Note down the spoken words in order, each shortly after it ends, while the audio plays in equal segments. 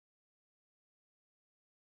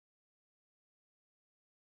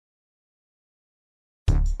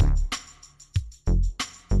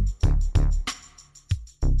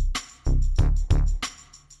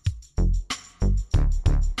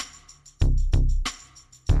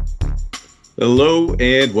Hello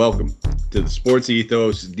and welcome to the Sports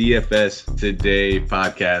Ethos DFS Today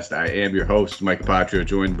podcast. I am your host, Mike Apatrio,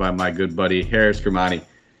 joined by my good buddy, Harris Kermani.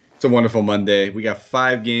 It's a wonderful Monday. We got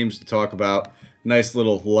 5 games to talk about. Nice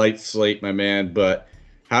little light slate, my man. But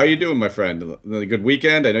how are you doing, my friend? A good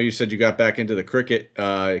weekend? I know you said you got back into the cricket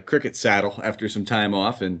saddle after some time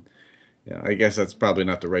off, and I guess that's probably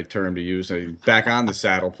not the right term to use. Back on the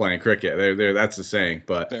saddle playing cricket. That's the saying.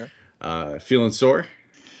 But feeling sore?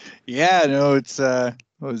 Yeah, no,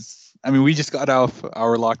 we just got off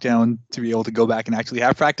our lockdown to be able to go back and actually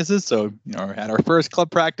have practices. So, had our first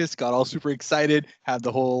club practice, got all super excited, had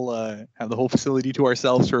the whole facility to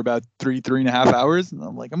ourselves for about 3.5 hours. And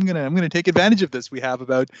I'm like, I'm going to take advantage of this. We have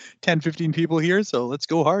about 10, 15 people here. So let's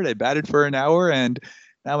go hard. I batted for an hour and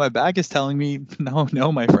now my back is telling me,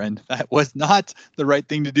 no, my friend, that was not the right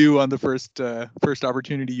thing to do on the first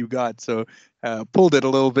opportunity you got. So pulled it a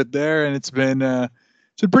little bit there, and it's been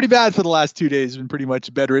pretty bad for the last 2 days. It's been pretty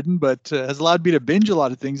much bedridden, but has allowed me to binge a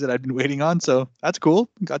lot of things that I've been waiting on. So that's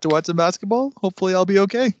cool. Got to watch some basketball. Hopefully I'll be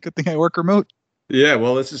okay. Good thing I work remote. Yeah,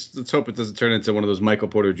 well, let's hope it doesn't turn into one of those Michael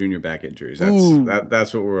Porter Jr. back injuries.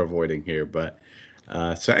 That's what we're avoiding here. But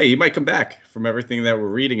so hey, he might come back from everything that we're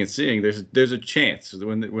reading and seeing. There's a chance.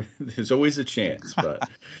 There's always a chance. But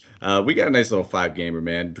we got a nice little 5-gamer,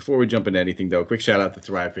 man. Before we jump into anything, though, quick shout out to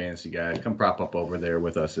Thrive Fantasy guys. Come prop up over there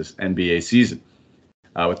with us this NBA season.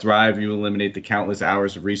 With Thrive, you eliminate the countless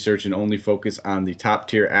hours of research and only focus on the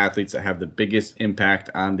top-tier athletes that have the biggest impact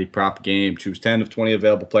on the prop game. Choose 10 of 20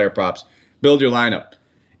 available player props. Build your lineup.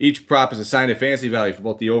 Each prop is assigned a fantasy value for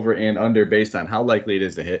both the over and under based on how likely it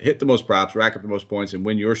is to hit. Hit the most props, rack up the most points, and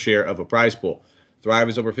win your share of a prize pool. Thrive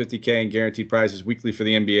is over $50K in guaranteed prizes weekly for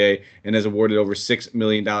the NBA and has awarded over $6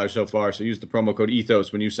 million so far. So use the promo code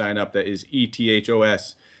ETHOS when you sign up. That is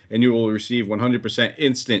ETHOS, and you will receive 100%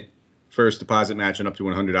 instant first deposit match on up to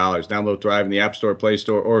 $100. Download Thrive in the App Store, Play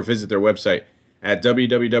Store, or visit their website at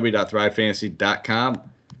www.thrivefantasy.com.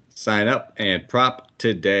 Sign up and prop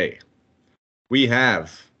today. We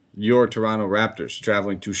have your Toronto Raptors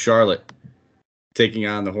traveling to Charlotte, taking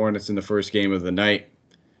on the Hornets in the first game of the night.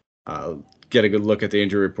 Get a good look at the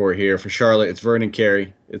injury report here. For Charlotte, it's Vernon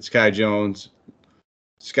Carey, it's Kai Jones,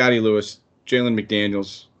 Scotty Lewis, Jalen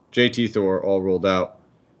McDaniels, JT Thor, all rolled out.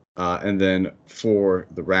 And then for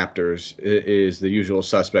the Raptors, it is the usual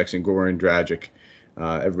suspects in Goran Dragic.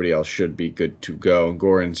 Everybody else should be good to go. And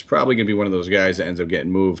Goran's probably going to be one of those guys that ends up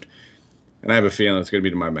getting moved. And I have a feeling it's going to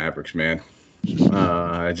be to my Mavericks, man.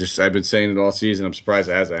 I've been saying it all season. I'm surprised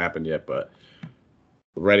it hasn't happened yet, but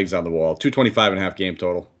the writing's on the wall. 225.5 game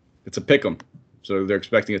total. It's a pick 'em, so they're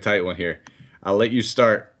expecting a tight one here. I'll let you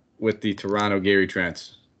start with the Toronto Gary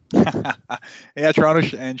Trents. Yeah,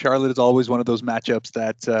 Toronto and Charlotte is always one of those matchups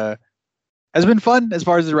that has been fun as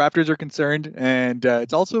far as the Raptors are concerned, and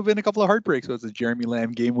it's also been a couple of heartbreaks. So it's a Jeremy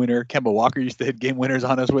Lamb game winner. Kemba Walker used to hit game winners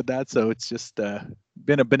on us with that, so it's just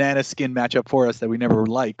been a banana skin matchup for us that we never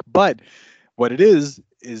like. But what it is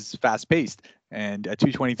fast paced, and at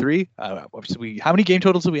 223, obviously, how many game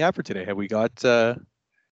totals do we have for today? Have we got?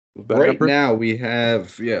 Right now we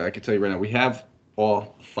have. Yeah, I can tell you right now we have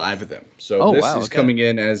all 5 of them. So this is coming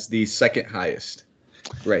in as the second highest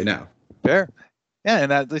right now. Fair. Yeah,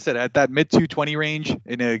 and as I said, at that mid 220 range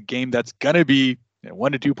in a game that's going to be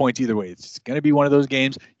 1 to 2 points either way. It's going to be one of those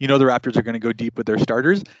games. The Raptors are going to go deep with their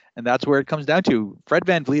starters, and that's where it comes down to. Fred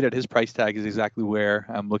VanVleet at his price tag is exactly where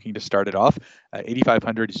I'm looking to start it off.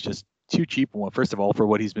 8,500 is just too cheap. Well, first of all, for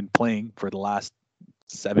what he's been playing for the last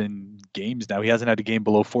 7 games now. He hasn't had a game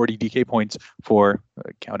below 40 DK points for,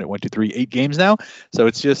 count it, 1, 2, 3, 8 games now. So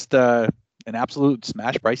it's just an absolute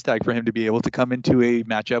smash price tag for him to be able to come into a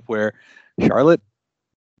matchup where Charlotte,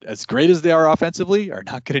 as great as they are offensively, are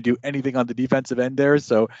not going to do anything on the defensive end there.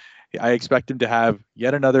 So I expect him to have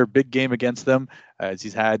yet another big game against them, as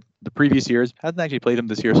he's had the previous years. Hasn't actually played him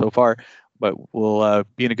this year so far, but will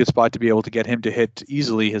be in a good spot to be able to get him to hit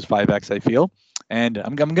easily his 5X, I feel. And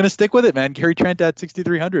I'm going to stick with it, man. Gary Trent at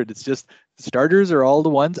 6,300. It's just the starters are all the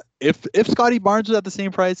ones. If Scotty Barnes was at the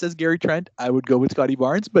same price as Gary Trent, I would go with Scotty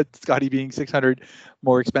Barnes. But Scotty being 600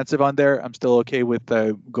 more expensive on there, I'm still okay with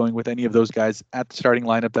going with any of those guys at the starting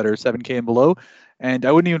lineup that are 7K and below. And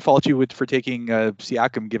I wouldn't even fault you for taking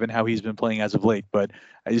Siakam, given how he's been playing as of late. But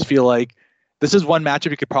I just feel like this is one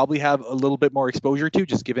matchup you could probably have a little bit more exposure to,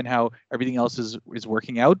 just given how everything else is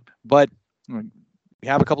working out. But we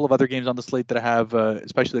have a couple of other games on the slate that I have,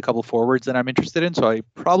 especially a couple of forwards that I'm interested in. So I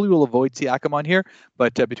probably will avoid Siakam on here.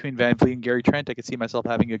 But between VanVleet and Gary Trent, I could see myself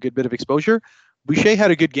having a good bit of exposure. Boucher had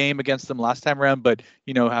a good game against them last time around, but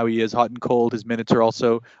you know how he is, hot and cold. His minutes are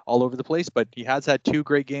also all over the place, but he has had 2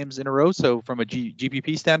 great games in a row. So from a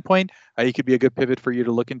GPP standpoint, he could be a good pivot for you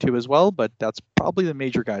to look into as well. But that's probably the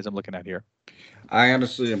major guys I'm looking at here. I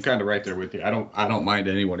honestly am kind of right there with you. I don't mind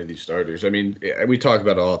any one of these starters. I mean, we talk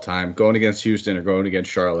about it all the time. Going against Houston or going against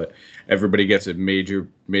Charlotte, everybody gets a major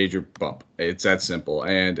bump. It's that simple.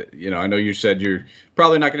 And I know you said you're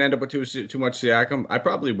probably not going to end up with too much Siakam. I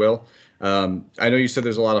probably will. I know you said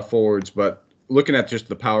there's a lot of forwards, but looking at just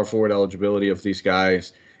the power forward eligibility of these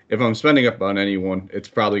guys, if I'm spending up on anyone, it's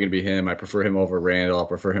probably going to be him. I prefer him over Randall. I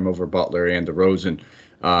prefer him over Butler and DeRozan.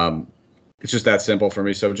 It's just that simple for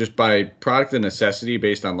me. So just by product and necessity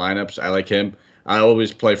based on lineups, I like him. I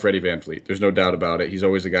always play Freddie VanVleet. There's no doubt about it. He's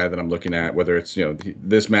always the guy that I'm looking at, whether it's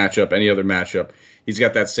this matchup, any other matchup. He's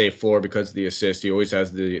got that safe floor because of the assist. He always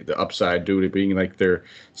has the upside due to being like their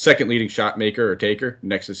second leading shot maker or taker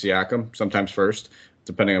next to Siakam, sometimes first,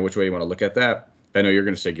 depending on which way you want to look at that. I know you're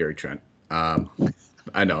going to say Gary Trent.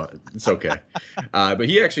 I know it's okay, but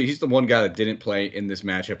he's the one guy that didn't play in this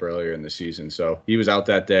matchup earlier in the season, so he was out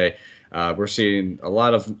that day. We're seeing a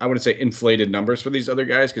lot of, I wouldn't say inflated numbers for these other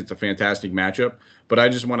guys because it's a fantastic matchup, but I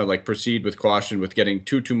just want to proceed with caution with getting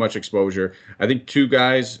too much exposure. I think 2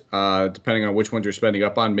 guys, depending on which ones you're spending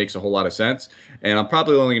up on, makes a whole lot of sense. And I'm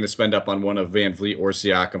probably only going to spend up on one of VanVleet or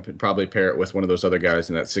Siakam and probably pair it with one of those other guys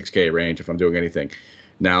in that 6K range if I'm doing anything.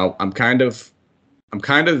 Now, I'm kind of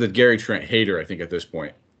the Gary Trent hater, I think, at this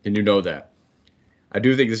point. And you know that. I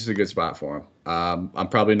do think this is a good spot for him. I'm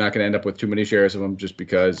probably not going to end up with too many shares of him just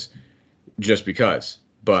because.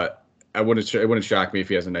 But it wouldn't shock me if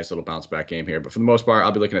he has a nice little bounce back game here. But for the most part,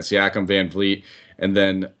 I'll be looking at Siakam, VanVleet, and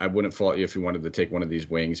then I wouldn't fault you if you wanted to take one of these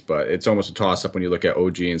wings. But it's almost a toss-up when you look at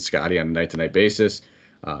OG and Scotty on a night-to-night basis.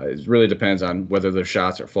 It really depends on whether their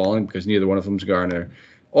shots are falling because neither one of them's garner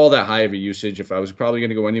all that high of a usage. If I was probably going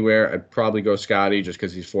to go anywhere, I'd probably go Scotty just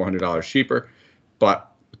because he's $400 cheaper. But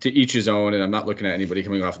to each his own, and I'm not looking at anybody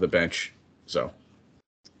coming off of the bench. So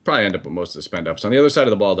probably end up with most of the spend-ups. On the other side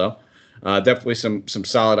of the ball, though, definitely some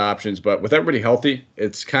solid options. But with everybody healthy,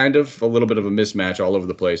 it's kind of a little bit of a mismatch all over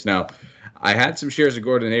the place. Now, I had some shares of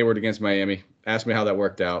Gordon Hayward against Miami. Ask me how that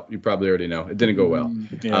worked out. You probably already know. It didn't go well.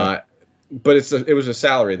 Yeah. But it was a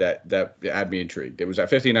salary that had me intrigued. It was at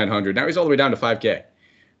 $5,900. Now he's all the way down to $5K.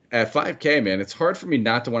 At $5K, man, it's hard for me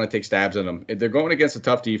not to want to take stabs at them. They're going against a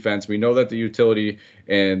tough defense. We know that the utility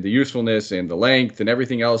and the usefulness and the length and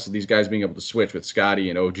everything else of these guys being able to switch with Scotty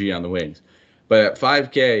and OG on the wings. But at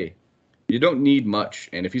 $5K, you don't need much.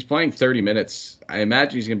 And if he's playing 30 minutes, I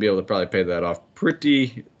imagine he's going to be able to probably pay that off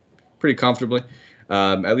pretty comfortably.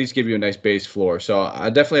 At least give you a nice base floor. So I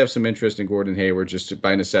definitely have some interest in Gordon Hayward just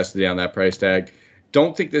by necessity on that price tag.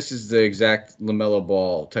 Don't think this is the exact LaMelo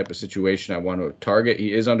Ball type of situation I want to target.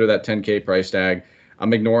 He is under that 10K price tag.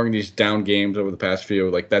 I'm ignoring these down games over the past few.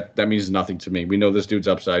 That means nothing to me. We know this dude's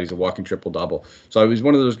upside. He's a walking triple-double. So it was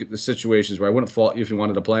one of those situations where I wouldn't fault you if you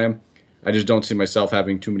wanted to play him. I just don't see myself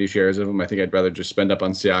having too many shares of him. I think I'd rather just spend up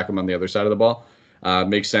on Siakam on the other side of the ball.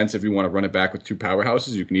 Makes sense if you want to run it back with 2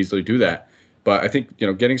 powerhouses. You can easily do that. But I think,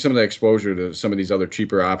 getting some of the exposure to some of these other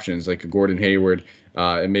cheaper options like a Gordon Hayward,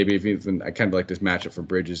 and maybe even I kind of like this matchup for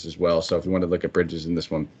Bridges as well. So if you want to look at Bridges in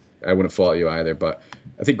this one, I wouldn't fault you either. But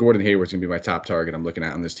I think Gordon Hayward's going to be my top target I'm looking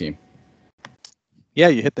at on this team. Yeah,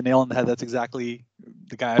 you hit the nail on the head. That's exactly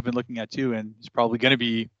the guy I've been looking at too. And he's probably going to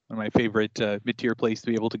be one of my favorite mid-tier plays to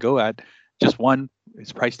be able to go at. Just 1,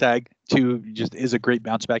 his price tag. 2, just is a great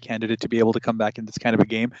bounce back candidate to be able to come back in this kind of a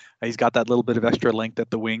game. He's got that little bit of extra length at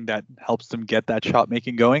the wing that helps him get that shot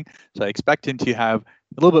making going. So I expect him to have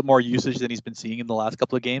a little bit more usage than he's been seeing in the last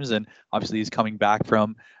couple of games. And obviously he's coming back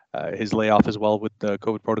from his layoff as well with the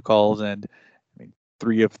COVID protocols. And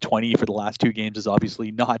 3 of 20 for the last 2 games is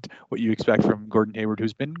obviously not what you expect from Gordon Hayward,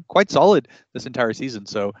 who's been quite solid this entire season.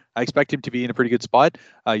 So I expect him to be in a pretty good spot.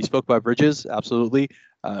 You spoke about Bridges, absolutely.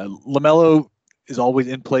 LaMelo is always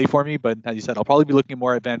in play for me, but as you said, I'll probably be looking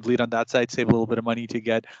more at VanVleet on that side, save a little bit of money to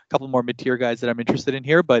get a couple more mid-tier guys that I'm interested in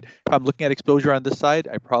here. But if I'm looking at exposure on this side,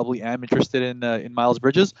 I probably am interested in Miles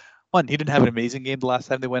Bridges. One, he didn't have an amazing game the last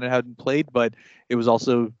time they went out and played, but it was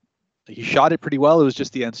also he shot it pretty well. It was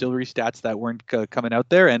just the ancillary stats that weren't coming out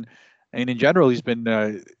there, and in general, he's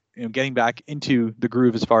been getting back into the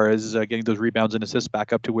groove as far as getting those rebounds and assists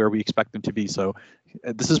back up to where we expect them to be. So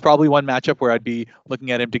this is probably one matchup where I'd be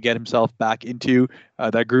looking at him to get himself back into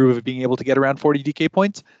that groove of being able to get around 40 DK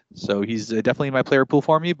points. So he's definitely in my player pool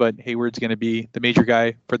for me, but Hayward's going to be the major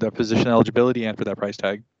guy for the position eligibility and for that price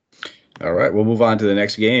tag. All right, we'll move on to the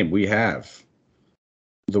next game. We have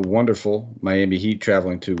the wonderful Miami Heat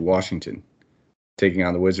traveling to Washington. taking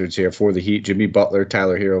on the Wizards here for the Heat. Jimmy Butler,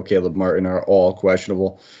 Tyler Hero, Caleb Martin are all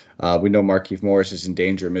questionable. We know Markieff Morris is in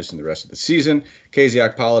danger of missing the rest of the season.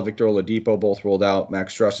 KZ Okpala, Victor Oladipo both rolled out.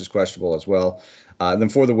 Max Struss is questionable as well. And then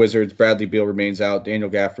for the Wizards, Bradley Beal remains out. Daniel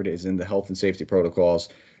Gafford is in the health and safety protocols.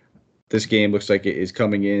 This game looks like it is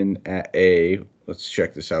coming in at let's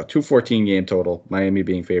check this out, 214 game total. Miami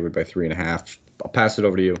being favored by 3.5. I'll pass it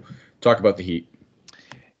over to you. Talk about the Heat.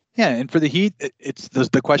 Yeah, and for the Heat, it's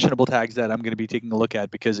the questionable tags that I'm going to be taking a look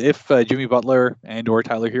at, because if Jimmy Butler and or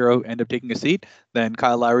Tyler Hero end up taking a seat, then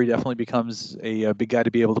Kyle Lowry definitely becomes a big guy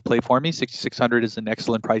to be able to play for me. 6,600 is an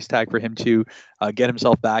excellent price tag for him to get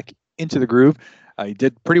himself back into the groove. He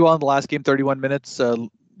did pretty well in the last game, 31 minutes.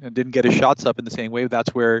 Didn't get his shots up in the same way.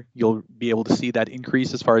 That's where you'll be able to see that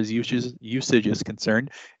increase as far as usage is concerned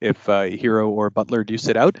if Hero or Butler do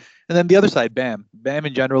sit out. And then the other side, Bam. Bam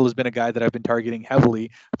in general has been a guy that I've been targeting heavily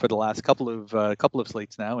for the last couple of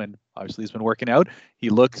slates now, and obviously he's been working out. He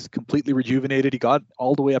looks completely rejuvenated. He got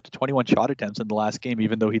all the way up to 21 shot attempts in the last game,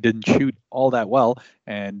 even though he didn't shoot all that well.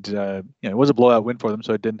 And it was a blowout win for them,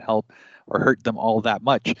 so it didn't help or hurt them all that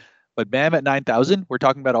much. But Bam at 9,000, we're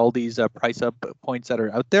talking about all these price up points that are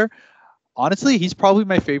out there. Honestly, he's probably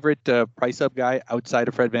my favorite price up guy outside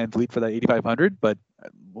of Fred VanVleet for that 8,500. But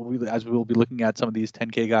as we will be looking at some of these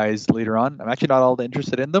 10K guys later on, I'm actually not all that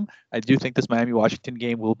interested in them. I do think this Miami-Washington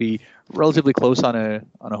game will be relatively close on a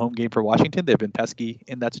home game for Washington. They've been pesky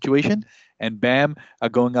in that situation. And Bam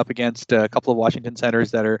going up against a couple of Washington centers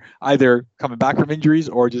that are either coming back from injuries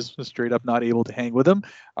or just straight up not able to hang with him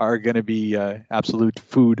are going to be absolute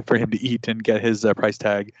food for him to eat and get his price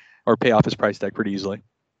tag or pay off his price tag pretty easily.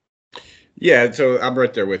 Yeah, so I'm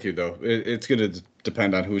right there with you, though. It's going to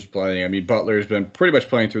depend on who's playing. I mean, Butler's been pretty much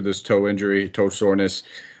playing through this toe injury, toe soreness,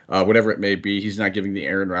 whatever it may be. He's not giving the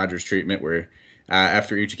Aaron Rodgers treatment where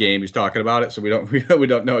after each game he's talking about it, so we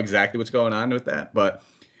don't know exactly what's going on with that. But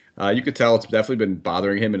you could tell it's definitely been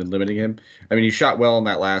bothering him and limiting him. I mean, he shot well in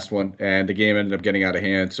that last one, and the game ended up getting out of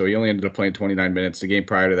hand, so he only ended up playing 29 minutes. The game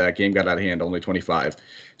prior to that, game got out of hand, only 25.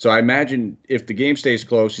 So I imagine if the game stays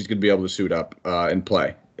close, he's going to be able to suit up and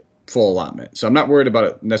play full allotment. So I'm not worried about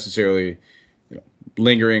it necessarily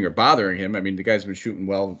lingering or bothering him. I mean, the guy's been shooting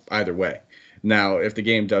well either way. Now, if the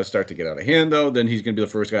game does start to get out of hand, though, then he's going to be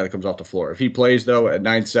the first guy that comes off the floor. If he plays, though, at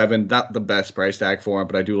 9.7, not the best price tag for him,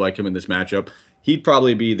 but I do like him in this matchup. He'd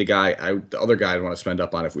probably be the other guy I'd want to spend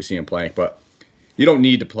up on if we see him playing. But you don't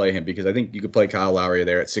need to play him because I think you could play Kyle Lowry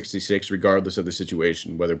there at 66, regardless of the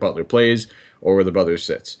situation, whether Butler plays or whether Butler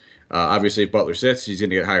sits. Obviously, if Butler sits, he's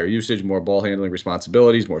going to get higher usage, more ball handling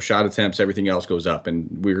responsibilities, more shot attempts. Everything else goes up, and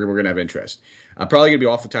we're going to have interest. I'm probably going to be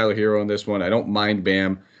off of Tyler Hero in this one. I don't mind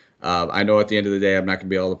Bam. I know at the end of the day, I'm not going to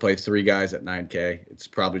be able to play three guys at 9K. It's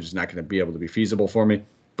probably just not going to be able to be feasible for me.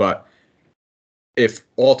 But if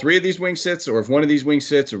all three of these wings sits, or if one of these wings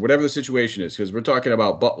sits, or whatever the situation is, because we're talking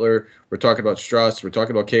about Butler, we're talking about Struss, we're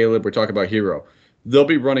talking about Caleb, we're talking about Hero, they'll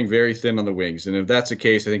be running very thin on the wings. And if that's the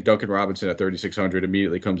case, I think Duncan Robinson at 3,600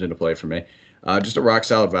 immediately comes into play for me. Just a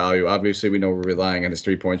rock-solid value. Obviously, we know we're relying on his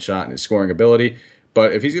three-point shot and his scoring ability.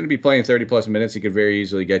 But if he's going to be playing 30-plus minutes, he could very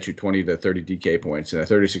easily get you 20 to 30 DK points. And at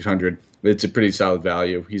 3,600, it's a pretty solid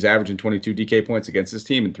value. He's averaging 22 DK points against this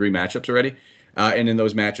team in 3 matchups already. And in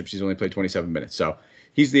those matchups, he's only played 27 minutes. So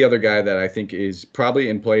he's the other guy that I think is probably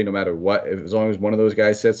in play no matter what. As long as one of those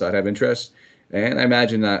guys sits, I'd have interest. And I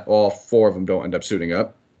imagine that all 4 of them don't end up suiting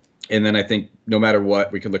up. And then I think no matter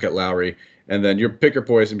what, we can look at Lowry. And then your pick or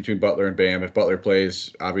poison between Butler and Bam. If Butler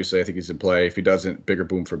plays, obviously I think he's in play. If he doesn't, bigger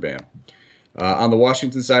boom for Bam. On the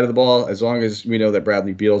Washington side of the ball, as long as we know that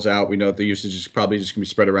Bradley Beal's out, we know that the usage is probably just going to be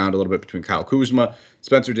spread around a little bit between Kyle Kuzma,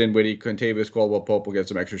 Spencer Dinwiddie, Kentavious Caldwell-Pope will get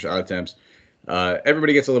some extra shot attempts.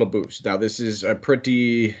 Everybody gets a little boost. Now, this is a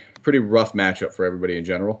pretty rough matchup for everybody in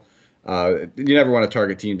general. You never want to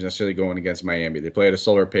target teams necessarily going against Miami. They play at a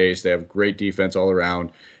slower pace. They have great defense all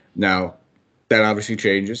around. Now, that obviously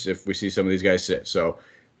changes if we see some of these guys sit. So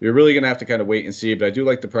you're really going to have to kind of wait and see. But I do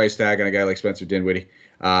like the price tag on a guy like Spencer Dinwiddie.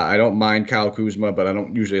 I don't mind Kyle Kuzma, but I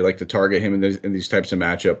don't usually like to target him in these types of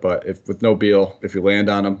matchup. But with no Beal, if you land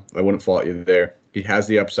on him, I wouldn't fault you there. He has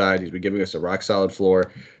the upside. He's been giving us a rock-solid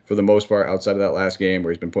floor for the most part outside of that last game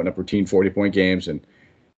where he's been putting up routine 40-point games. And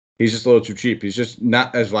he's just a little too cheap. He's just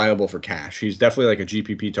not as viable for cash. He's definitely like a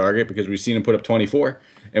GPP target because we've seen him put up 24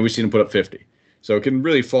 and we've seen him put up 50. So it can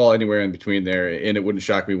really fall anywhere in between there, and it wouldn't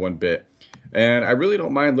shock me one bit. And I really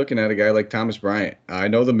don't mind looking at a guy like Thomas Bryant. I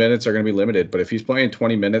know the minutes are going to be limited, but if he's playing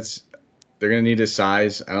 20 minutes, they're going to need his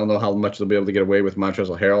size. I don't know how much they'll be able to get away with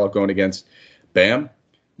Montrezl Harrell going against Bam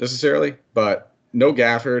necessarily, but no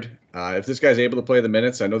Gafford. If this guy's able to play the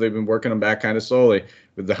minutes, I know they've been working him back kind of slowly.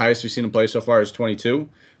 But the highest we've seen him play so far is 22.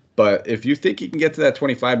 But if you think he can get to that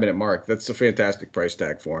 25-minute mark, that's a fantastic price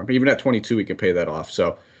tag for him. Even at 22, he can pay that off.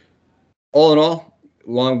 So all in all,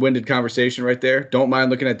 long-winded conversation right there. Don't mind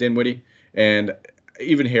looking at Dinwiddie and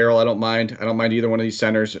even Harrell. I don't mind. I don't mind either one of these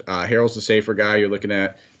centers. Harrell's the safer guy. You're looking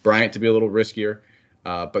at Bryant to be a little riskier.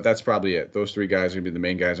 But that's probably it. Those three guys are going to be the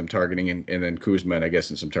main guys I'm targeting, and then Kuzma, I guess,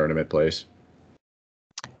 in some tournament plays.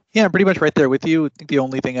 Yeah, I'm pretty much right there with you. I think the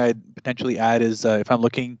only thing I'd potentially add is if I'm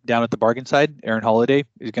looking down at the bargain side, Aaron Holiday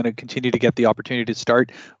is going to continue to get the opportunity to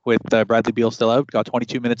start with Bradley Beal still out. Got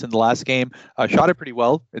 22 minutes in the last game. Shot it pretty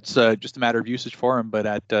well. It's just a matter of usage for him. But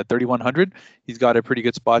at 3,100, he's got a pretty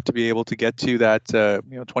good spot to be able to get to that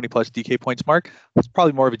 20 plus DK points mark. It's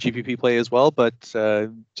probably more of a GPP play as well, but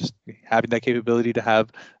just having that capability to have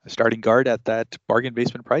a starting guard at that bargain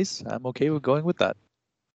basement price, I'm okay with going with that.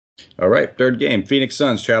 All right, third game. Phoenix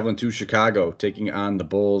Suns traveling to Chicago, taking on the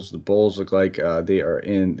Bulls. The Bulls look like they are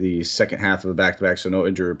in the second half of a back-to-back, so no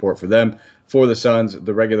injury report for them. For the Suns,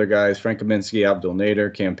 the regular guys, Frank Kaminsky, Abdul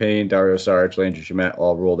Nader, Campaign, Dario Saric, Landry Shamet,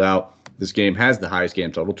 all ruled out. This game has the highest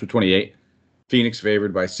game total, 228. Phoenix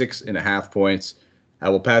favored by 6.5 points. I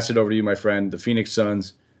will pass it over to you, my friend. The Phoenix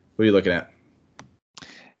Suns, who are you looking at?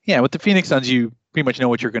 Yeah, with the Phoenix Suns, you pretty much know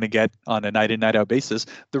what you're going to get on a night in, night out basis.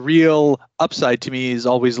 The real upside to me is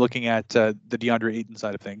always looking at the DeAndre Ayton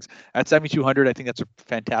side of things. At 7,200, I think that's a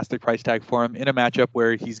fantastic price tag for him in a matchup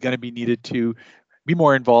where he's going to be needed to be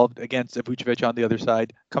more involved against Vucevic on the other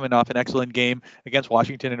side, coming off an excellent game against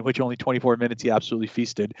Washington, in which only 24 minutes he absolutely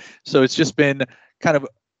feasted. So it's just been kind of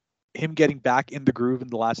him getting back in the groove in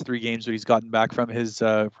the last 3 games where he's gotten back from his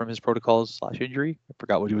protocols / injury. I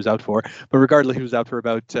forgot what he was out for, but regardless, he was out for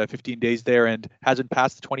about 15 days there and hasn't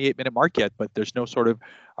passed the 28-minute mark yet. But there's no sort of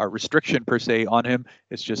restriction per se on him.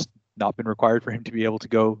 It's just not been required for him to be able to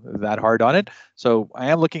go that hard on it. So I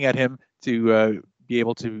am looking at him to be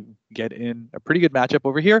able to get in a pretty good matchup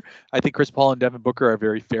over here. I think Chris Paul and Devin Booker are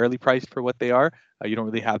very fairly priced for what they are. You don't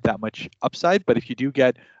really have that much upside, but if you do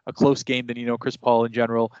get a close game, then Chris Paul in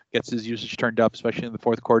general gets his usage turned up, especially in the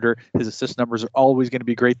fourth quarter. His assist numbers are always going to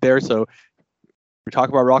be great there. So we talk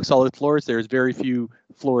about rock solid floors. There's very few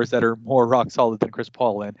floors that are more rock solid than Chris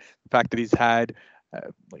Paul, and the fact that he's had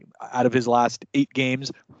out of his last 8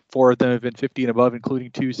 games, 4 of them have been 50 and above,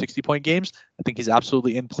 including 2 60-point games. I think he's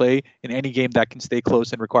absolutely in play in any game that can stay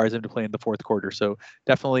close and requires him to play in the fourth quarter. So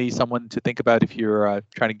definitely someone to think about if you're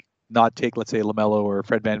trying to not take, let's say, LaMelo or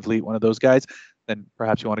Fred VanVleet, one of those guys, then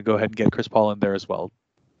perhaps you want to go ahead and get Chris Paul in there as well.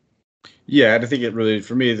 Yeah, I think it really,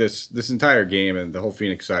 for me, this entire game and the whole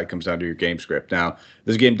Phoenix side comes down to your game script. Now,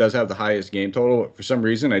 this game does have the highest game total. For some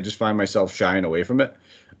reason, I just find myself shying away from it,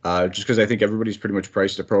 just because I think everybody's pretty much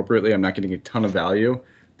priced appropriately. I'm not getting a ton of value.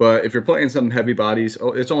 But if you're playing some heavy bodies,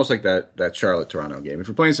 it's almost like that Charlotte-Toronto game. If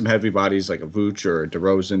you're playing some heavy bodies like a Vooch or a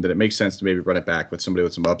DeRozan, then it makes sense to maybe run it back with somebody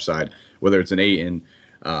with some upside, whether it's an Ayton,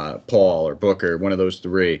 Paul, or Booker, one of those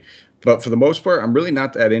 3. But for the most part, I'm really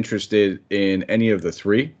not that interested in any of the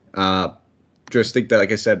 3. Just think that,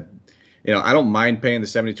 like I said, I don't mind paying the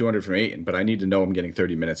 7,200 from Ayton, but I need to know I'm getting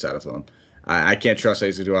 30 minutes out of them. I can't trust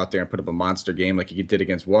Ayton to go out there and put up a monster game like he did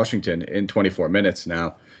against Washington in 24 minutes.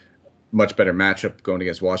 Now, much better matchup going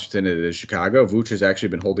against Washington than it is Chicago. Vooch has actually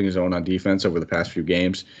been holding his own on defense over the past few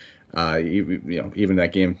games. Even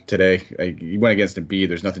that game today, you went against Embiid.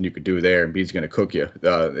 There's nothing you could do there. Embiid's going to cook you.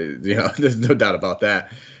 There's no doubt about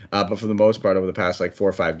that. But for the most part, over the past 4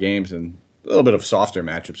 or 5 games and a little bit of softer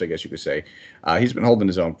matchups, I guess you could say, he's been holding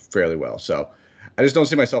his own fairly well. So I just don't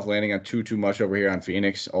see myself landing on too much over here on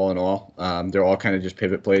Phoenix. All in all, they're all kind of just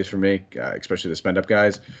pivot plays for me, especially the spend up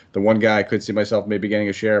guys. The one guy I could see myself maybe getting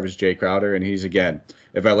a share of is Jay Crowder, and he's, again,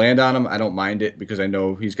 if I land on him, I don't mind it because I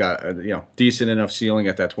know he's got a decent enough ceiling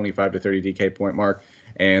at that 25 to 30 DK point mark,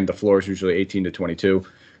 and the floor is usually 18 to 22.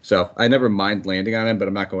 So I never mind landing on him, but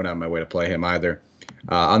I'm not going out of my way to play him either.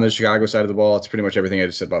 On the Chicago side of the ball, it's pretty much everything I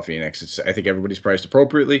just said about Phoenix. I think everybody's priced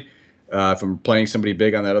appropriately. If I'm playing somebody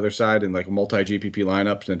big on that other side in a multi-GPP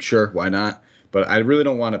lineup, then sure, why not? But I really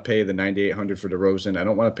don't want to pay the 9,800 for DeRozan. I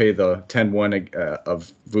don't want to pay the 10-1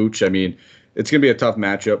 of Vooch. I mean, it's going to be a tough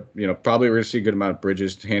matchup. Probably we're going to see a good amount of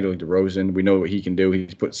Bridges handling DeRozan. We know what he can do.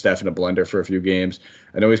 He's put Steph in a blender for a few games.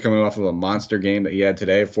 I know he's coming off of a monster game that he had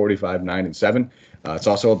today, 45, 9, and 7. It's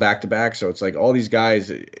also a back-to-back, so it's all these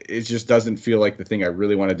guys, it just doesn't feel like the thing I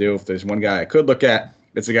really want to do. If there's one guy I could look at,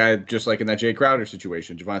 it's a guy just like in that Jay Crowder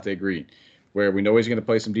situation, Javonte Green, where we know he's going to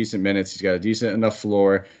play some decent minutes. He's got a decent enough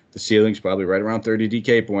floor. The ceiling's probably right around 30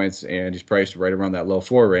 DK points, and he's priced right around that low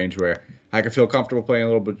 4 range where I could feel comfortable playing a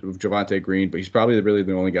little bit of Javonte Green, but he's probably really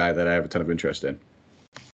the only guy that I have a ton of interest in.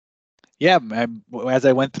 Yeah, as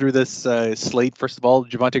I went through this slate, first of all,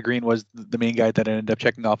 Javonte Green was the main guy that I ended up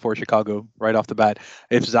checking off for Chicago right off the bat.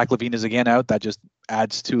 If Zach LaVine is again out, that just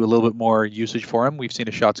adds to a little bit more usage for him. We've seen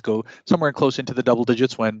his shots go somewhere close into the double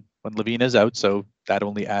digits when LaVine is out, so that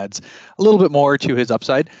only adds a little bit more to his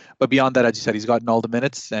upside. But beyond that, as you said, he's gotten all the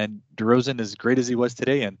minutes, and DeRozan, as great as he was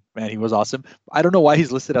today, and man, he was awesome. I don't know why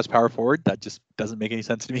he's listed as power forward. That just doesn't make any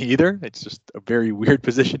sense to me either. It's just a very weird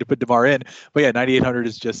position to put DeMar in. But yeah, 9,800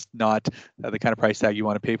 is just not the kind of price tag you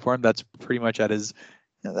want to pay for him. That's pretty much at his.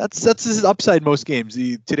 That's his upside most games.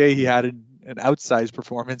 Today he had an outsized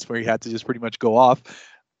performance where he had to just pretty much go off,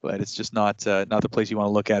 but it's just not the place you want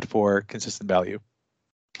to look at for consistent value.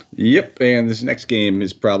 Yep, and this next game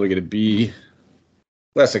is probably going to be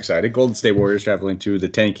less exciting. Golden State Warriors traveling to the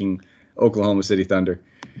tanking Oklahoma City Thunder.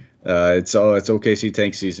 It's OKC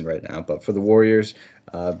tank season right now, but for the Warriors,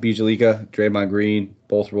 Bijalika, Draymond Green,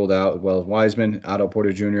 both ruled out, as well as Wiseman, Otto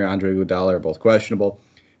Porter Jr., Andre Iguodala are both questionable.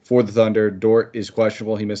 For the Thunder, Dort is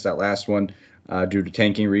questionable. He missed that last one due to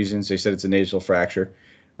tanking reasons. They said it's a nasal fracture.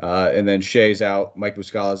 And then Shea's out, Mike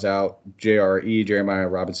Muscala's out, JRE, Jeremiah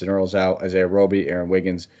Robinson-Earl's out, Isaiah Roby, Aaron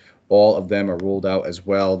Wiggins. All of them are ruled out as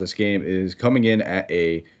well. This game is coming in at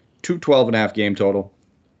a 212.5 game total.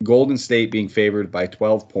 Golden State being favored by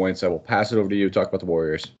 12 points. I will pass it over to you. Talk about the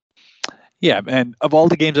Warriors. Yeah, and of all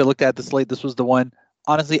the games I looked at the slate, this was the one.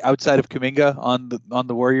 Honestly, outside of Kuminga on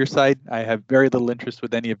the Warriors side, I have very little interest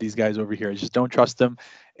with any of these guys over here. I just don't trust them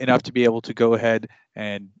enough to be able to go ahead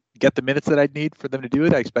and get the minutes that I'd need for them to do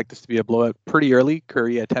it. I expect this to be a blowout pretty early.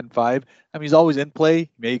 Curry at 10-5. I mean, he's always in play. He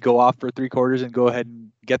may go off for 3 quarters and go ahead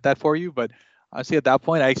and get that for you. But honestly, at that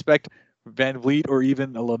point, I expect Van Vliet or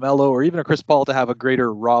even a LaMelo or even a Chris Paul to have a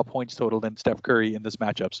greater raw points total than Steph Curry in this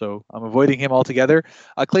matchup. So I'm avoiding him altogether.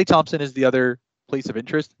 Klay Thompson is the other place of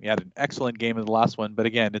interest. He had an excellent game in the last one, but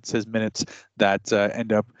again, it's his minutes that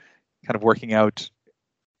end up kind of working out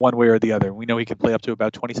one way or the other. We know he can play up to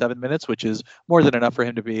about 27 minutes, which is more than enough for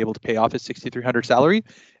him to be able to pay off his $6,300 salary.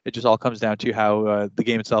 It just all comes down to how the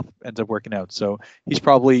game itself ends up working out. So he's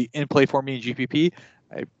probably in play for me in GPP.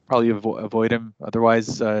 I probably avoid him.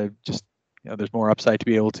 Otherwise, just there's more upside to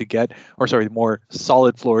be able to get, or sorry, more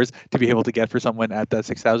solid floors to be able to get for someone at that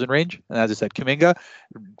 6,000 range. And as I said, Kuminga,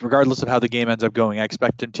 regardless of how the game ends up going, I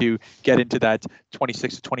expect him to get into that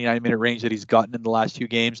 26 to 29 minute range that he's gotten in the last 2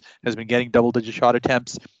 games, has been getting double-digit shot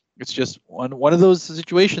attempts. It's just one of those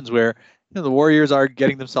situations where the Warriors are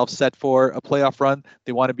getting themselves set for a playoff run.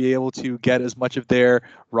 They want to be able to get as much of their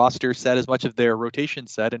roster set, as much of their rotation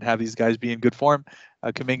set, and have these guys be in good form.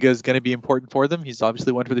 Kuminga is going to be important for them. He's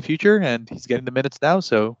obviously one for the future, and he's getting the minutes now.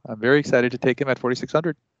 So I'm very excited to take him at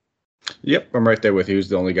 4,600. Yep, I'm right there with you. He's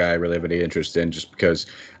the only guy I really have any interest in, just because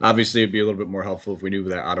obviously it'd be a little bit more helpful if we knew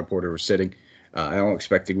that Otto Porter was sitting. I don't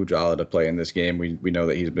expect Iguodala to play in this game. We know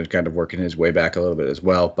that he's been kind of working his way back a little bit as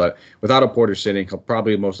well. But with Otto Porter sitting, he'll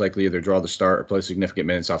probably most likely either draw the start or play significant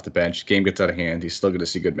minutes off the bench. Game gets out of hand. He's still going to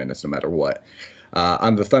see good minutes no matter what.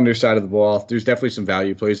 On the Thunder side of the ball, there's definitely some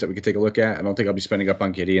value plays that we could take a look at. I don't think I'll be spending up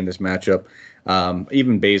on Giddey in this matchup.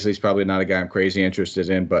 Even Bazley's probably not a guy I'm crazy interested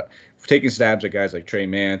in, but taking stabs at guys like Trey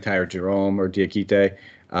Mann, Tyler Jerome, or Diakite,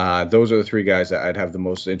 those are the 3 guys that I'd have the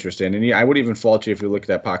most interest in. And I would even fault you if you look at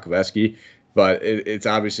that Pakovetsky, but it's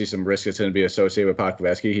obviously some risk that's going to be associated with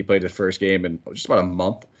Pakovetsky. He played his first game in just about a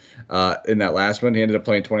month. In that last one, he ended up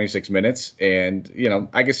playing 26 minutes, and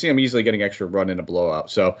I can see him easily getting extra run in a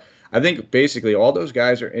blowout. So I think basically all those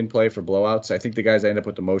guys are in play for blowouts. I think the guys I end up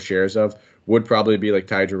with the most shares of would probably be like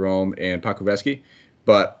Ty Jerome and Pakovetsky.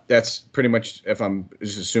 But that's pretty much, if I'm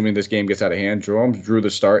just assuming this game gets out of hand, Jerome drew the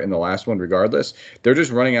start in the last one regardless. They're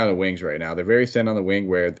just running out of wings right now. They're very thin on the wing,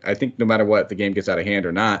 where I think no matter what, the game gets out of hand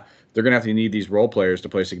or not, they're going to have to need these role players to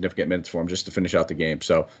play significant minutes for them just to finish out the game.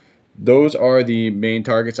 So those are the main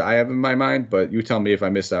targets I have in my mind, but you tell me if I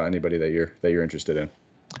missed out anybody that you're interested in.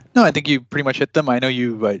 No, I think you pretty much hit them. I know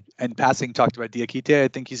you, in passing, talked about Diakite. I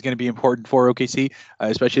think he's going to be important for OKC,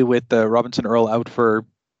 especially with Robinson Earl out for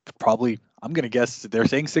probably, I'm going to guess they're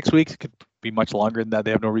saying 6 weeks. It could be much longer than that.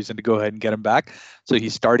 They have no reason to go ahead and get him back. So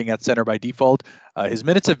he's starting at center by default. His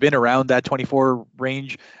minutes have been around that 24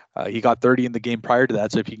 range. He got 30 in the game prior to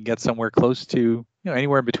that. So if you can get somewhere close to,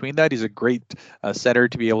 anywhere in between that, he's a great setter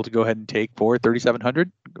to be able to go ahead and take for 3,700.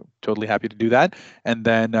 Totally happy to do that. And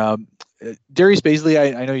then Darius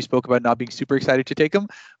Bazley, I know you spoke about not being super excited to take him,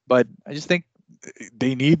 but I just think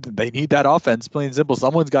they need that offense, plain and simple.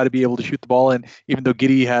 Someone's got to be able to shoot the ball. And even though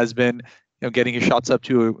Giddey has been getting his shots up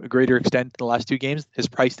to a greater extent in the last 2 games. His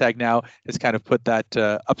price tag now has kind of put that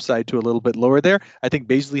upside to a little bit lower there. I think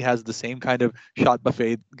Bazley has the same kind of shot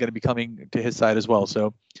buffet going to be coming to his side as well.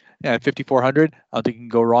 So, yeah, 5,400, I don't think you can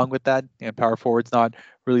go wrong with that. And power forward's not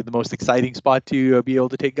really the most exciting spot to be able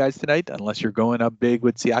to take guys tonight, unless you're going up big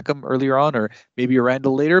with Siakam earlier on, or maybe a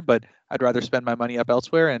Randall later. But I'd rather spend my money up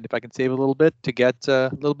elsewhere. And if I can save a little bit to get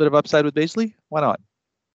a little bit of upside with Bazley, why not?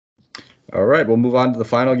 All right, we'll move on to the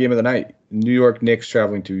final game of the night. New York Knicks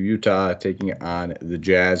traveling to Utah, taking on the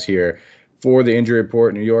Jazz here. For the injury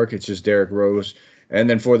report, New York, it's just Derrick Rose. And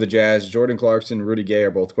then for the Jazz, Jordan Clarkson, Rudy Gay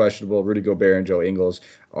are both questionable. Rudy Gobert and Joe Ingles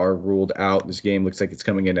are ruled out. This game looks like it's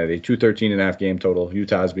coming in at a 213.5 game total.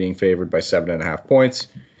 Utah's being favored by 7.5 points.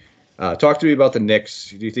 Talk to me about the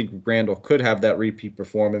Knicks. Do you think Randall could have that repeat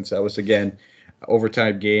performance? That was, again,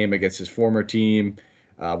 overtime game against his former team.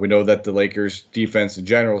 We know that the Lakers' defense in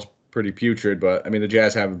general is pretty putrid, but, I mean, the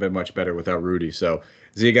Jazz haven't been much better without Rudy. So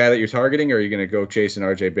is he a guy that you're targeting, or are you going to go chasing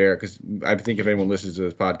R.J. Barrett? Because I think if anyone listens to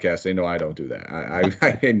this podcast, they know I don't do that.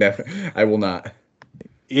 I will not.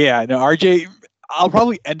 Yeah, no, RJ, I'll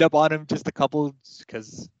probably end up on him just a couple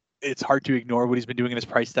because it's hard to ignore what he's been doing, and his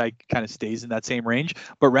price tag kind of stays in that same range.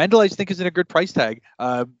 But Randall, I just think, is in a good price tag.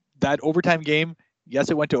 That overtime game, yes,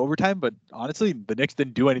 it went to overtime, but honestly, the Knicks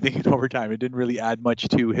didn't do anything in overtime. It didn't really add much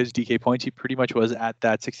to his DK points. He pretty much was at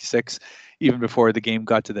that 66 even before the game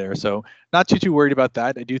got to there. So not too worried about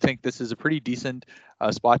that. I do think this is a pretty decent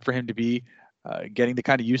spot for him to be getting the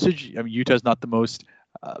kind of usage. I mean, Utah's not the most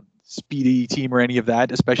speedy team or any of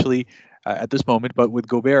that, especially at this moment. But with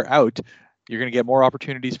Gobert out, you're going to get more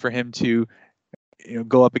opportunities for him to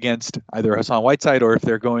go up against either Hassan Whiteside, or if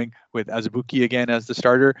they're going with Azubuike again as the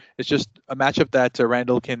starter. It's just a matchup that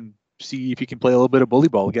Randall can see if he can play a little bit of bully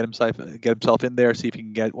ball, get himself in there, see if he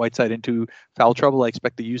can get Whiteside into foul trouble. I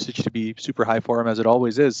expect the usage to be super high for him, as it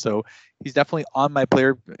always is. So he's definitely on my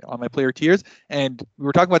player tiers. And we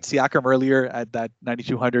were talking about Siakam earlier at that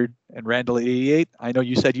 9,200 and Randall at 88. I know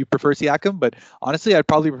you said you prefer Siakam, but honestly, I'd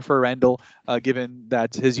probably prefer Randall, given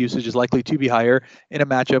that his usage is likely to be higher in a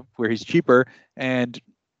matchup where he's cheaper. And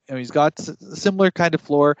he's got a similar kind of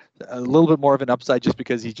floor, a little bit more of an upside just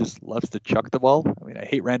because he just loves to chuck the ball. I mean, I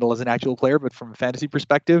hate Randall as an actual player, but from a fantasy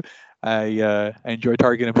perspective, I enjoy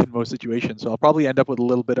targeting him in most situations. So I'll probably end up with a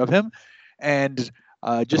little bit of him. And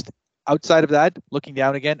just outside of that, looking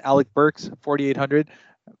down again, Alec Burks, 4,800,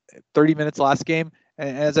 30 minutes last game.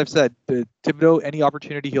 And as I've said, the Thibodeau, any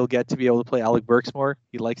opportunity he'll get to be able to play Alec Burks more,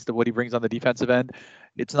 he likes what he brings on the defensive end.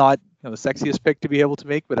 It's not the sexiest pick to be able to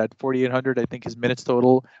make, but at 4,800, I think his minutes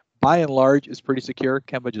total, by and large, is pretty secure.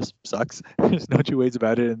 Kemba just sucks. There's no two ways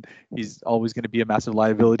about it, and he's always going to be a massive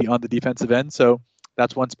liability on the defensive end. So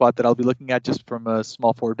that's one spot that I'll be looking at just from a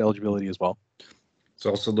small forward eligibility as well. It's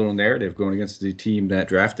also a little narrative going against the team that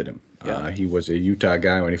drafted him. Yeah. He was a Utah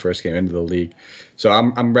guy when he first came into the league. So I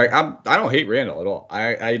don't hate Randall at all.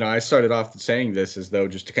 I started off saying this as though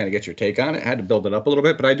just to kind of get your take on it. I had to build it up a little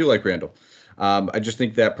bit, but I do like Randall. I just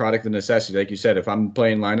think that product of necessity, like you said, if I'm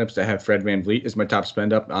playing lineups that have Fred VanVleet as my top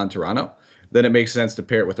spend up on Toronto, then it makes sense to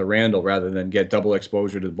pair it with a Randall rather than get double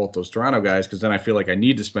exposure to both those Toronto guys, because then I feel like I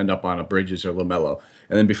need to spend up on a Bridges or LaMelo.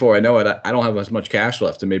 And then before I know it, I don't have as much cash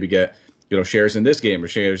left to maybe get shares in this game or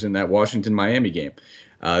shares in that Washington-Miami game.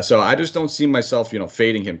 So I just don't see myself,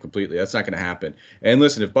 fading him completely. That's not going to happen. And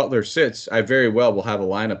listen, if Butler sits, I very well will have a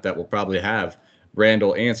lineup that will probably have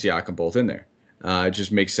Randall and Siakam both in there. It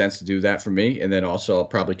just makes sense to do that for me. And then also I'll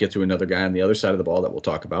probably get to another guy on the other side of the ball that we'll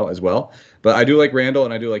talk about as well. But I do like Randall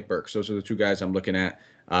and I do like Burks. Those are the two guys I'm looking at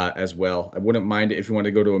as well. I wouldn't mind it if you want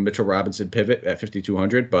to go to a Mitchell Robinson pivot at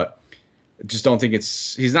 5,200, but just don't think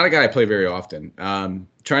he's not a guy I play very often.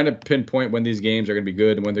 Trying to pinpoint when these games are going to be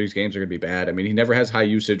good and when these games are going to be bad. I mean, he never has high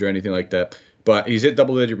usage or anything like that, but he's hit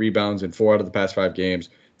double-digit rebounds in 4 out of the past 5 games.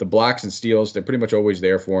 The blocks and steals, they're pretty much always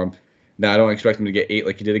there for him. Now, I don't expect him to get 8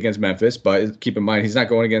 like he did against Memphis, but keep in mind, he's not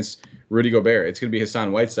going against Rudy Gobert. It's going to be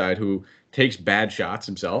Hassan Whiteside, who takes bad shots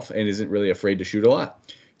himself and isn't really afraid to shoot a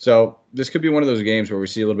lot. So this could be one of those games where we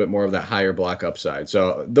see a little bit more of that higher block upside.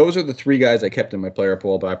 So those are the 3 guys I kept in my player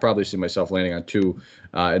pool, but I probably see myself landing on 2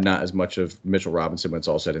 and not as much of Mitchell Robinson when it's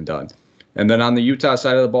all said and done. And then on the Utah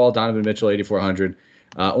side of the ball, Donovan Mitchell, 8,400.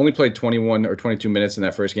 Only played 21 or 22 minutes in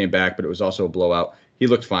that first game back, but it was also a blowout. He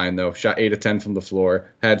looked fine, though. Shot 8 of 10 from the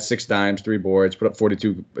floor, had 6 dimes, 3 boards, put up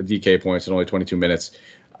 42 DK points in only 22 minutes.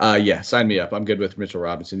 Sign me up. I'm good with Mitchell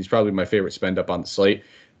Robinson. He's probably my favorite spend up on the slate.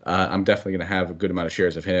 I'm definitely going to have a good amount of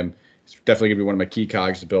shares of him. It's definitely going to be one of my key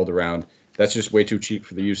cogs to build around. That's just way too cheap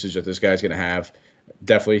for the usage that this guy's going to have.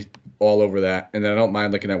 Definitely all over that. And then I don't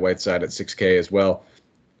mind looking at Whiteside at 6K as well.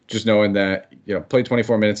 Just knowing that, played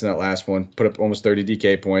 24 minutes in that last one, put up almost 30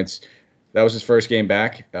 DK points. That was his first game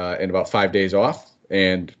back in about 5 days off,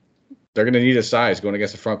 and they're going to need his size going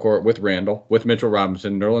against the front court with Randall, with Mitchell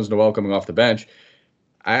Robinson, Nerlens Noel coming off the bench.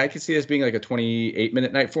 I could see this being like a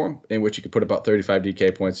 28-minute night for him, in which you could put about 35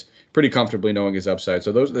 DK points pretty comfortably, knowing his upside.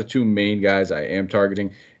 So those are the two main guys I am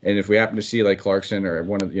targeting. And if we happen to see like Clarkson or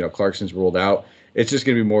one of Clarkson's ruled out, it's just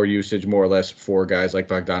going to be more usage, more or less, for guys like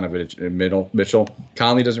Bogdanovich and Mitchell.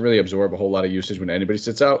 Conley doesn't really absorb a whole lot of usage when anybody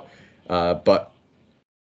sits out, but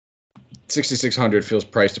 6,600 feels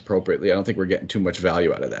priced appropriately. I don't think we're getting too much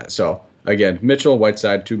value out of that. So again, Mitchell,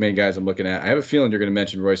 Whiteside, two main guys I'm looking at. I have a feeling you're going to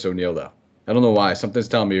mention Royce O'Neal though. I don't know why. Something's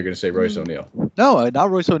telling me you're going to say Royce O'Neal. No, not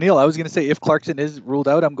Royce O'Neal. I was going to say if Clarkson is ruled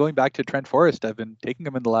out, I'm going back to Trent Forrest. I've been taking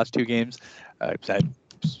him in the last two games. I've had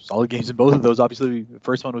solid games in both of those. Obviously, the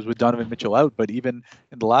first one was with Donovan Mitchell out, but even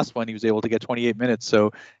in the last one, he was able to get 28 minutes.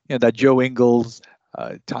 So, that Joe Ingles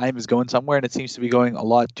time is going somewhere, and it seems to be going a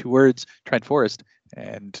lot towards Trent Forrest.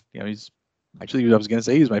 And, he's actually, I was going to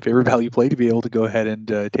say he's my favorite value play to be able to go ahead and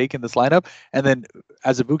take in this lineup. And then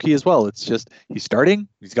Azubuike as well. It's just he's starting.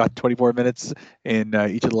 He's got 24 minutes in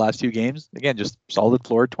each of the last two games. Again, just solid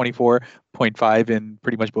floor, 24.5 in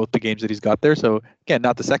pretty much both the games that he's got there. So again,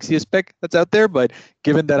 not the sexiest pick that's out there, but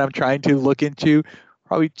given that I'm trying to look into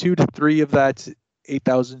probably 2 to 3 of that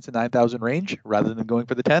 8,000 to 9,000 range rather than going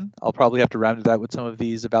for the 10, I'll probably have to round that with some of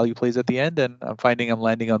these value plays at the end. And I'm finding I'm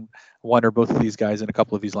landing on one or both of these guys in a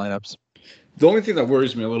couple of these lineups. The only thing that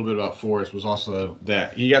worries me a little bit about Forrest was also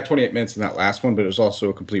that he got 28 minutes in that last one, but it was also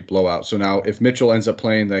a complete blowout. So now if Mitchell ends up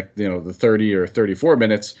playing the 30 or 34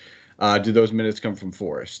 minutes, do those minutes come from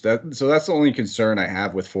Forrest? So that's the only concern I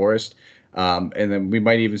have with Forrest. And then we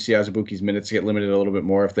might even see Azubuike's minutes get limited a little bit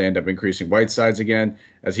more if they end up increasing Whiteside's again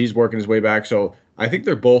as he's working his way back. So I think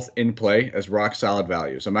they're both in play as rock solid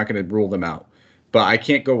values. I'm not going to rule them out, but I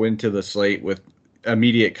can't go into the slate with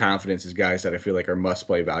immediate confidence as guys that I feel like are must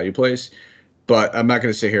play value plays. But I'm not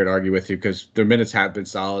going to sit here and argue with you because their minutes have been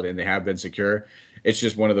solid and they have been secure. It's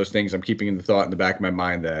just one of those things I'm keeping in the thought in the back of my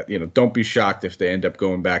mind that, don't be shocked if they end up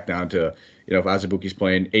going back down to, if Azubuike's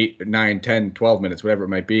playing 8, 9, 10, 12 minutes, whatever it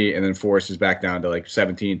might be, and then Forrest is back down to like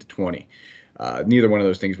 17 to 20. Neither one of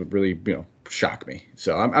those things would really, shock me.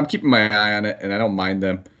 So I'm keeping my eye on it, and I don't mind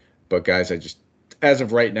them. But, guys, as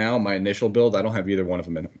of right now, my initial build, I don't have either one of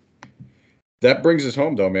them in it. That brings us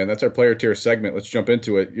home, though, man. That's our player tier segment. Let's jump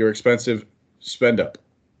into it. Your expensive spend up.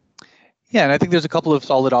 Yeah, and I think there's a couple of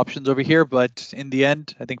solid options over here, but in the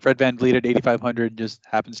end, I think Fred VanVleet at 8,500 just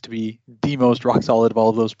happens to be the most rock solid of all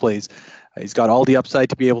of those plays. He's got all the upside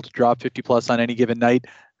to be able to drop 50 plus on any given night.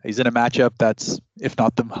 He's in a matchup that's, if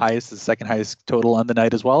not the highest, the second highest total on the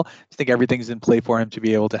night as well. I think everything's in play for him to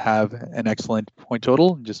be able to have an excellent point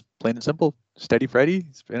total. Just plain and simple, steady Freddy.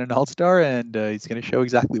 He's been an all-star, and he's going to show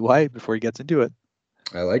exactly why before he gets into it.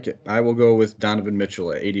 I like it. I will go with Donovan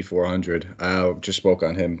Mitchell at 8,400. I just spoke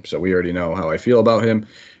on him, so we already know how I feel about him.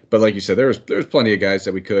 But like you said, there's plenty of guys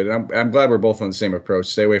that we could. And I'm glad we're both on the same approach.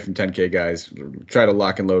 Stay away from 10K guys. Try to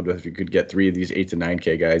lock and load if you could get 3 of these 8 to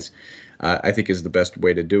 9K guys. I think is the best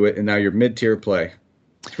way to do it. And now your mid-tier play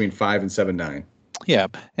between 5 and 7.9. Yeah,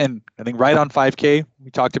 and I think right on 5K,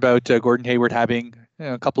 we talked about Gordon Hayward having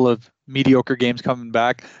a couple of mediocre games coming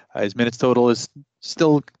back. His minutes total is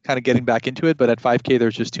still kind of getting back into it, but at 5K,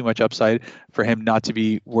 there's just too much upside for him not to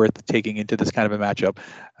be worth taking into this kind of a matchup.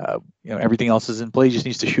 Everything else is in play. He just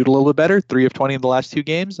needs to shoot a little bit better. 3 of 20 in the last 2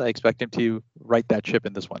 games. I expect him to right that ship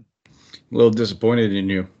in this one. A little disappointed in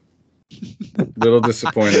you. Little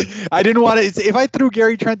disappointed. I didn't want to. If I threw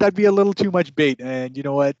Gary Trent, that'd be a little too much bait. And you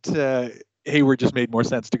know what? Hayward just made more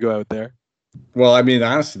sense to go out there. Well, I mean,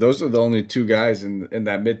 honestly, those are the only 2 guys in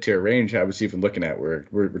that mid-tier range I was even looking at.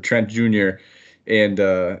 Were Trent Jr. and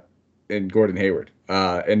Gordon Hayward.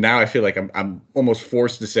 And now I feel like I'm almost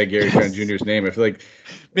forced to say Gary Trent Jr.'s name. I feel like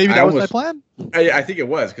maybe that was my plan. I think it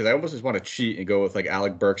was because I almost just want to cheat and go with like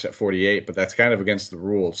Alec Burks at 48, but that's kind of against the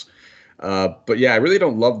rules. But yeah, I really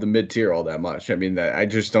don't love the mid-tier all that much. I mean, I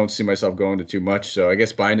just don't see myself going to too much. So I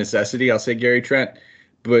guess by necessity, I'll say Gary Trent.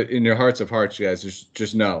 But in your hearts of hearts, guys,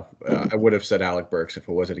 just know I would have said Alec Burks if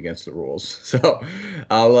it wasn't against the rules. So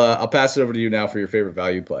I'll pass it over to you now for your favorite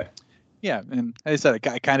value play. Yeah, and as I said,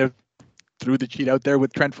 I kind of threw the cheat out there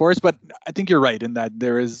with Trent Forrest, but I think you're right in that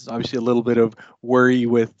there is obviously a little bit of worry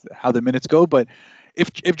with how the minutes go. But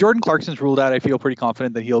if Jordan Clarkson's ruled out, I feel pretty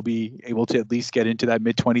confident that he'll be able to at least get into that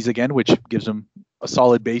mid-20s again, which gives him a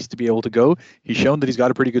solid base to be able to go. He's shown that he's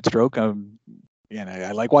got a pretty good stroke. And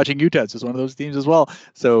I like watching Utah. It's one of those teams as well.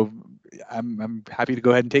 So I'm happy to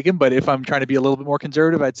go ahead and take him. But if I'm trying to be a little bit more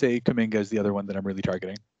conservative, I'd say Kuminga is the other one that I'm really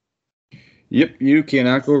targeting. Yep, you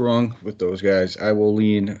cannot go wrong with those guys. I will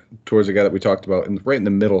lean towards the guy that we talked about, right in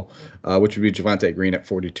the middle, which would be Javonte Green at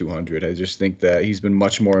 4,200. I just think that he's been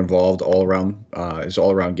much more involved all around his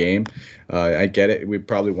all around game. I get it. We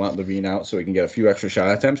probably want Levine out so he can get a few extra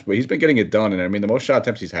shot attempts, but he's been getting it done. And I mean, the most shot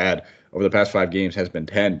attempts he's had over the past 5 games has been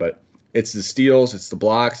 10. But it's the steals, it's the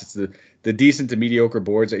blocks, it's the decent to mediocre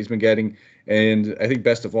boards that he's been getting. And I think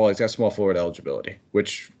best of all, he's got small forward eligibility,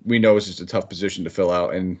 which we know is just a tough position to fill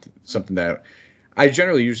out and something that I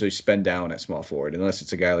generally usually spend down at small forward, unless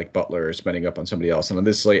it's a guy like Butler or spending up on somebody else. And on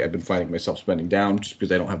this slate, I've been finding myself spending down just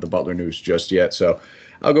because I don't have the Butler news just yet. So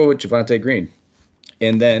I'll go with Javonte Green.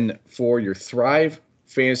 And then for your Thrive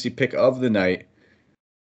fantasy pick of the night,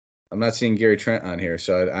 I'm not seeing Gary Trent on here.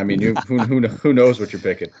 So, I mean, who knows what you're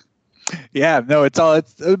picking? Yeah, no, it's a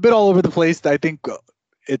bit all over the place. I think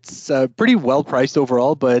it's pretty well priced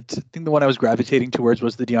overall, but I think the one I was gravitating towards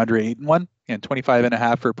was the DeAndre Ayton one, and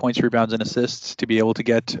 25.5 for points, rebounds, and assists to be able to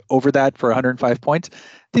get over that for 105 points. I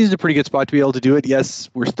think it's a pretty good spot to be able to do it. Yes,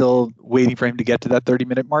 we're still waiting for him to get to that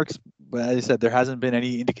 30-minute marks, but as I said, there hasn't been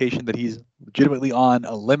any indication that he's legitimately on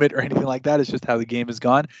a limit or anything like that. It's just how the game has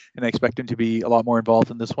gone, and I expect him to be a lot more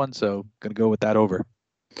involved in this one, so going to go with that over.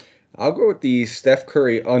 I'll go with the Steph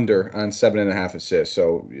Curry under on 7.5 assists.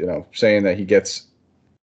 So, saying that he gets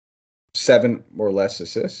 7 or less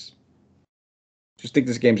assists. Just think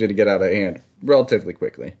this game's going to get out of hand relatively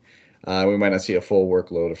quickly. We might not see a full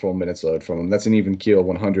workload, a full minutes load from him. That's an even keel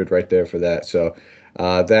 100 right there for that. So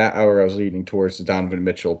that hour I was leading towards the Donovan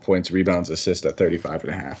Mitchell points, rebounds, assists at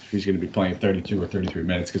 35.5. He's going to be playing 32 or 33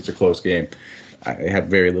 minutes because it's a close game. I have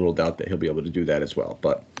very little doubt that he'll be able to do that as well.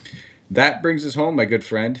 But that brings us home, my good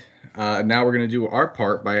friend. Now we're going to do our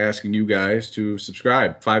part by asking you guys to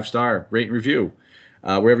subscribe, 5-star, rate and review.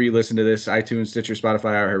 Wherever you listen to this, iTunes, Stitcher,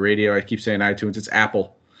 Spotify, iHeartRadio. I keep saying iTunes. It's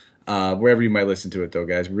Apple. Wherever you might listen to it, though,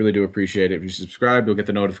 guys. We really do appreciate it. If you subscribe, you'll get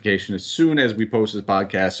the notification as soon as we post the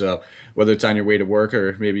podcast. So whether it's on your way to work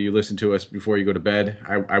or maybe you listen to us before you go to bed,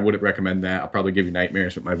 I wouldn't recommend that. I'll probably give you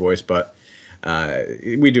nightmares with my voice, but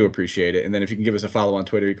we do appreciate it. And then if you can give us a follow on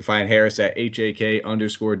Twitter, you can find Harris at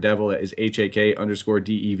HAK_Devil. That is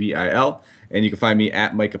HAK_DEVIL. And you can find me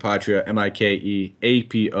at Mike Apotria,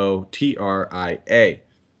 MikeApotria.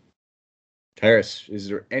 Harris, is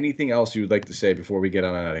there anything else you would like to say before we get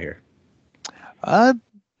on out of here?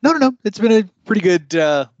 No. It's been a pretty good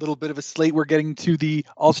little bit of a slate. We're getting to the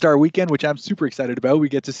All-Star weekend, which I'm super excited about. We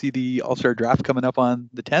get to see the All-Star draft coming up on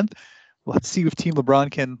the 10th. Let's see if Team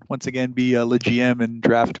LeBron can once again be a GM and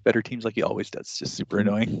draft better teams like he always does. It's just super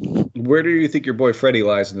annoying. Where do you think your boy Freddie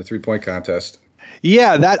lies in the 3-point contest?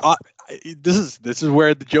 Yeah, this is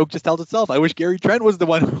where the joke just tells itself. I wish Gary Trent was the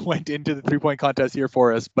one who went into the 3-point contest here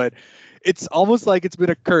for us, but it's almost like it's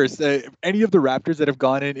been a curse. Any of the Raptors that have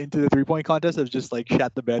gone into the 3-point contest have just like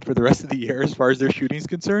shat the bed for the rest of the year as far as their shooting is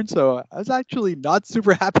concerned. So I was actually not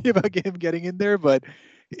super happy about him getting in there, but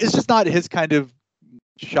it's just not his kind of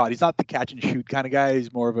shot. He's not the catch and shoot kind of guy.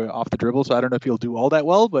 He's more of an off the dribble. So I don't know if he'll do all that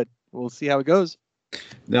well, but we'll see how it goes.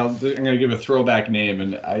 Now, I'm going to give a throwback name,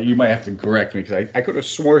 and you might have to correct me because I could have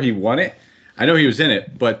swore he won it. I know he was in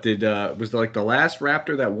it, but was like the last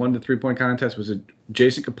Raptor that won the 3-point contest, was it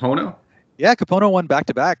Jason Capono? Yeah, Capono won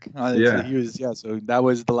back-to-back. Yeah. So that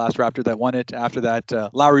was the last Raptor that won it. After that,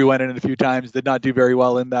 Lowry went in it a few times, did not do very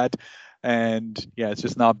well in that. And yeah, it's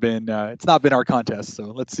just not been our contest. So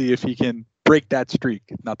let's see if he can break that streak.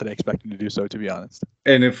 Not that I expect him to do so, to be honest.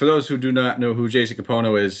 And for those who do not know who Jason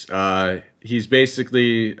Capono is, he's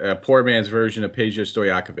basically a poor man's version of Peja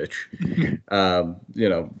Stojakovic.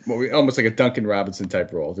 Almost like a Duncan Robinson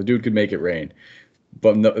type role. The dude could make it rain,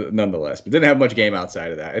 but nonetheless, but didn't have much game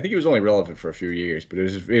outside of that. I think he was only relevant for a few years, but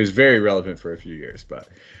it was very relevant for a few years. But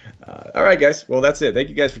all right, guys. Well, that's it. Thank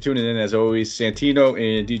you guys for tuning in. As always, Santino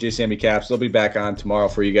and DJ Sammy Caps, they'll be back on tomorrow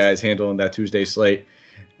for you guys, handling that Tuesday slate.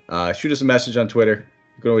 Shoot us a message on Twitter.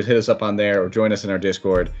 You can always hit us up on there or join us in our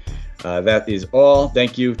Discord. That is all.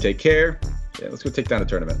 Thank you. Take care. Yeah, let's go take down a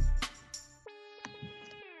tournament.